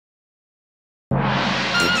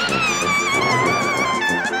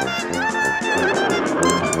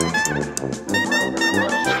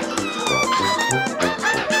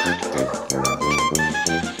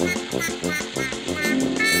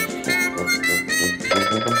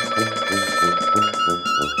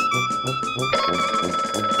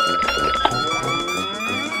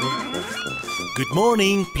Good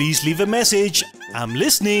morning. Please leave a message. I'm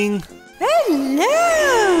listening.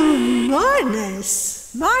 Hello,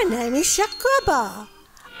 Manus. My name is Shakraba.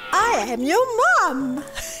 I am your mum.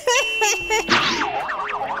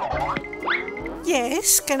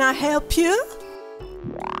 Yes, can I help you?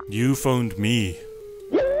 You phoned me.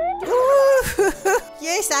 Ooh,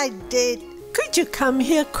 yes, I did. Could you come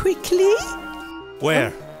here quickly?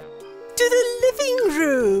 Where? To the living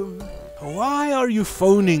room. Why are you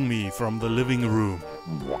phoning me from the living room?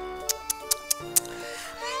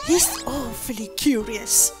 He's awfully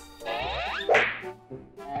curious.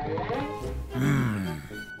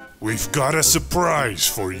 We've got a surprise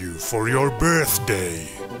for you for your birthday.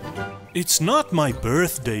 It's not my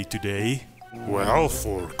birthday today. Well,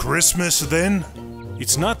 for Christmas then?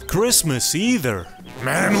 It's not Christmas either.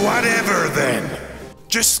 Man, whatever then.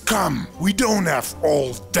 Just come. We don't have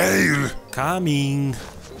all day. Coming.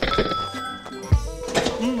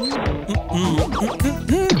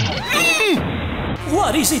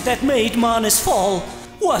 What is it that made Manus fall?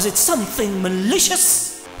 Was it something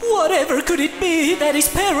malicious? Whatever could it be that his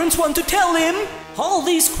parents want to tell him? All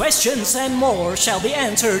these questions and more shall be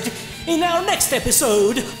answered in our next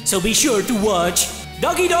episode, so be sure to watch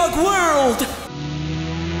Doggy Dog World!